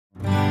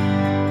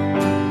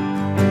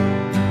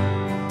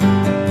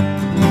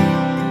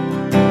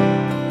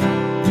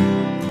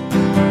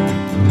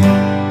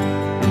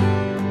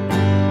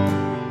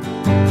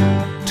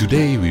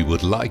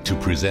would like to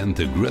present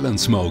the Grill and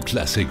Smoke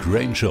Classic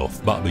range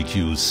of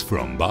barbecues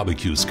from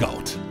BBQ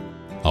Scout.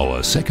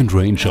 Our second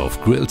range of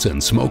grills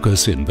and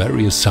smokers in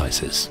various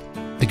sizes.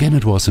 Again,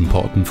 it was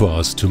important for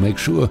us to make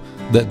sure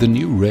that the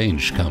new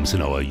range comes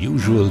in our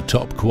usual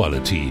top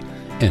quality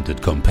and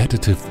at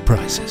competitive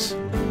prices.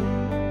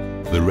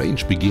 The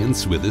range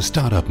begins with a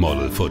startup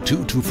model for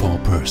 2 to 4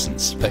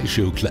 persons,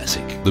 Patio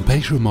Classic. The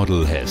Patio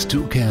model has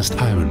 2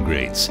 cast iron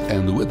grates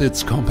and with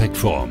its compact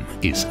form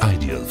is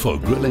ideal for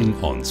grilling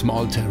on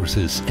small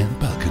terraces and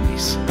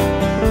balconies.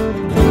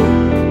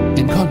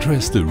 In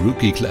contrast, the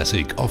Rookie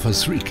Classic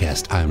offers 3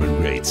 cast iron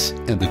grates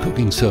and a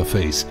cooking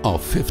surface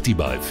of 50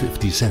 by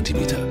 50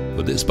 cm.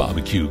 With this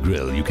barbecue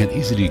grill you can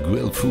easily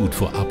grill food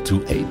for up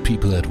to 8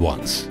 people at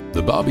once.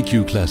 The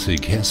BBQ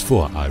Classic has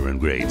 4 iron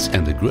grates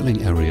and a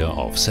grilling area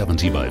of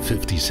 70 by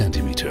 50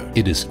 cm.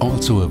 It is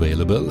also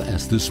available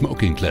as the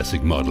Smoking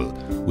Classic model,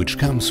 which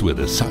comes with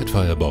a side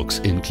fire box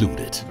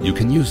included. You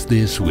can use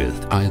this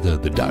with either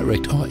the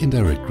direct or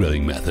indirect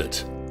grilling method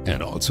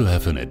and also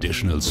have an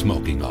additional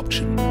smoking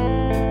option.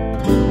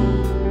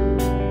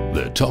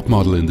 The top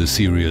model in the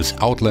series,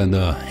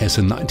 Outlander, has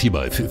a 90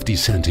 by 50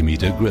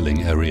 cm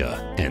grilling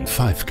area and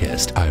 5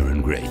 cast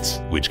iron grates,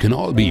 which can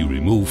all be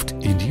removed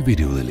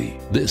individually.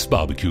 This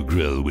barbecue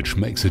grill, which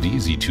makes it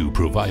easy to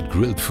provide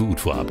grilled food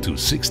for up to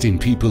 16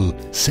 people,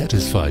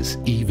 satisfies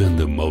even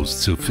the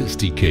most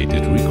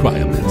sophisticated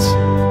requirements.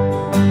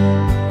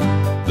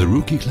 The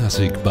Rookie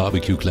Classic,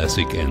 BBQ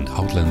Classic and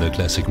Outlander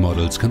Classic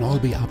models can all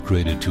be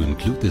upgraded to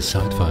include the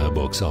side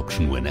firebox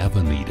option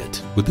whenever needed.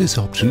 With this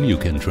option you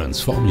can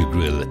transform your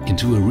grill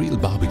into a real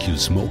barbecue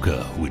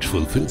smoker, which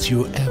fulfills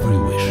your every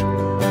wish.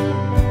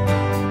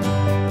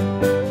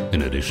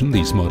 In addition,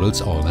 these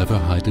models all have a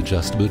height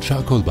adjustable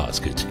charcoal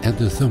basket and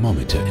the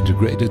thermometer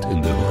integrated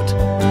in the hood.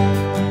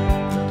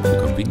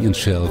 The convenience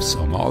shelves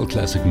on all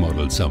classic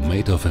models are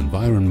made of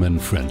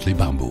environment-friendly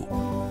bamboo.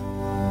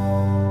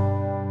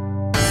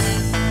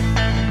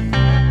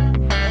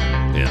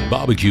 In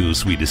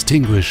barbecues we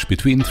distinguish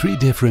between 3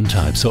 different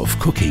types of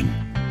cooking: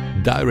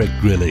 direct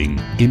grilling,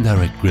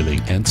 indirect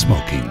grilling and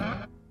smoking.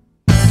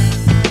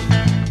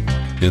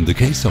 In the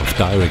case of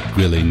direct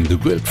grilling, the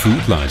grilled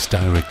food lies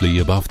directly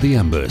above the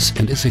embers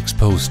and is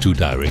exposed to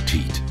direct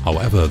heat.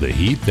 However, the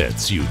heat that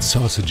suits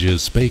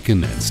sausages,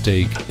 bacon and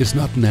steak is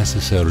not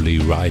necessarily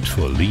right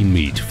for lean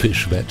meat,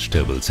 fish,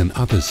 vegetables and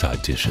other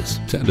side dishes.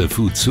 Tender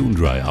food soon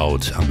dry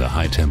out under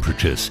high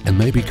temperatures and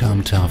may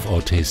become tough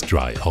or taste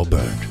dry or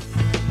burnt.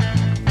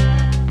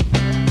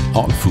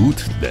 All food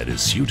that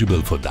is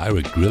suitable for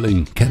direct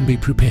grilling can be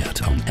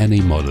prepared on any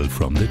model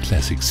from the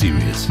Classic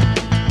series.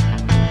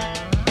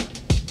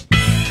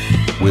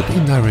 With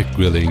indirect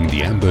grilling,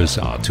 the embers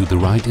are to the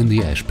right in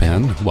the ash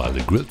pan, while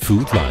the grilled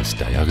food lies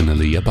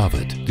diagonally above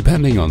it.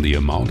 Depending on the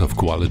amount of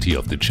quality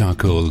of the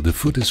charcoal, the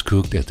food is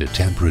cooked at a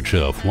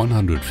temperature of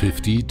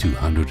 150 to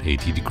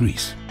 180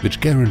 degrees, which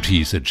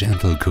guarantees a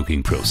gentle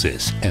cooking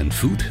process and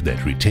food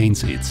that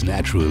retains its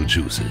natural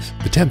juices.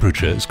 The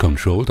temperature is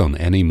controlled on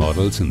any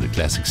models in the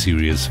Classic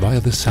series via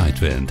the side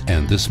vent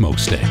and the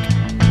smokestack.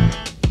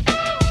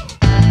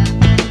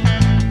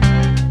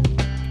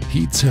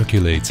 Heat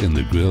circulates in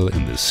the grill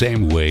in the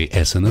same way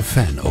as in a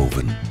fan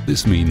oven.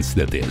 This means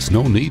that there is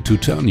no need to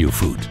turn your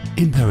food.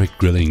 Indirect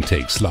grilling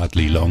takes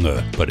slightly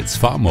longer, but it's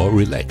far more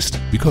relaxed,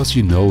 because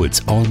you know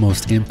it's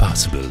almost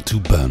impossible to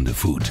burn the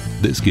food.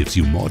 This gives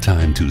you more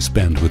time to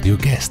spend with your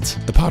guests.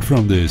 Apart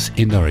from this,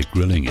 indirect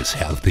grilling is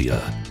healthier,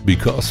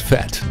 because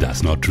fat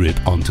does not drip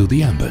onto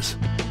the embers.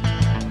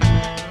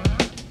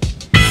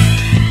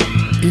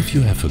 If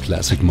you have a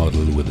Classic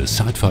model with a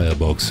side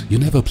firebox, you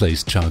never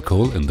place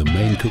charcoal in the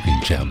main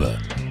cooking chamber,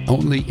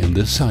 only in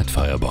the side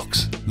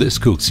firebox. This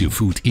cooks your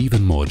food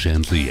even more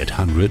gently at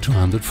 100 to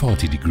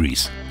 140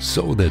 degrees,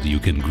 so that you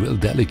can grill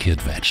delicate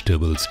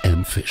vegetables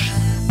and fish.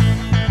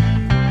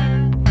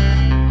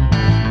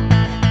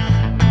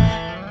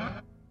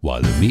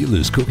 While the meal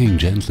is cooking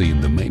gently in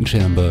the main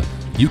chamber,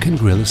 you can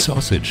grill a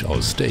sausage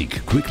or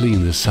steak quickly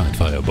in the side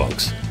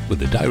firebox with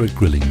the direct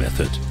grilling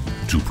method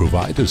to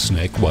provide a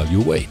snack while you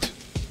wait.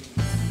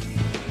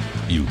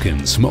 You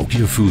can smoke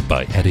your food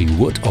by adding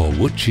wood or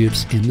wood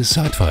chips in the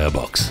side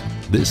firebox.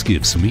 This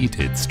gives meat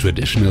its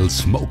traditional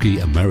smoky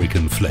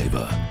American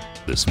flavor.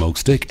 The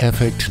smokestack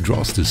effect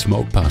draws the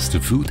smoke past the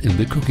food in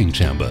the cooking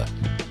chamber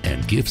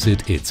and gives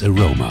it its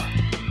aroma.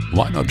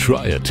 Why not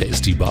try a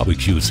tasty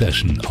barbecue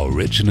session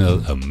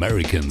original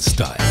American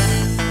style?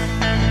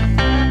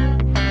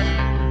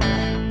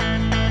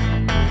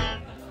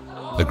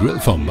 A grill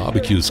from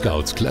BBQ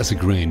Scout's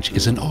Classic range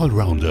is an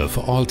all-rounder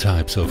for all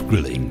types of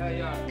grilling.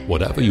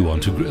 Whatever you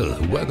want to grill,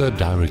 whether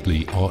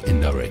directly or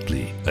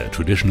indirectly. A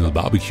traditional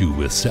barbecue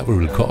with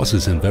several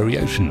courses and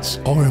variations,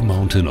 or a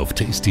mountain of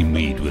tasty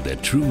meat with a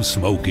true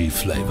smoky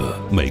flavor.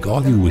 Make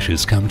all your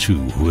wishes come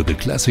true with the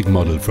Classic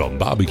model from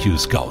BBQ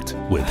Scout,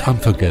 with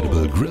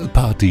unforgettable grill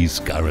parties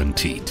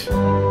guaranteed.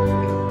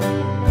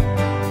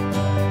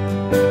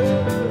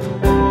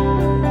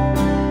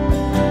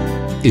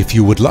 If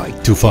you would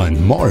like to find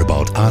more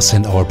about us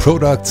and our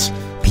products,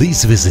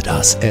 please visit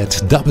us at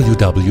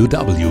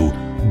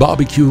www.bbqscout.com.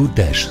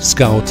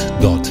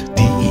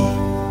 bbq-scout.de.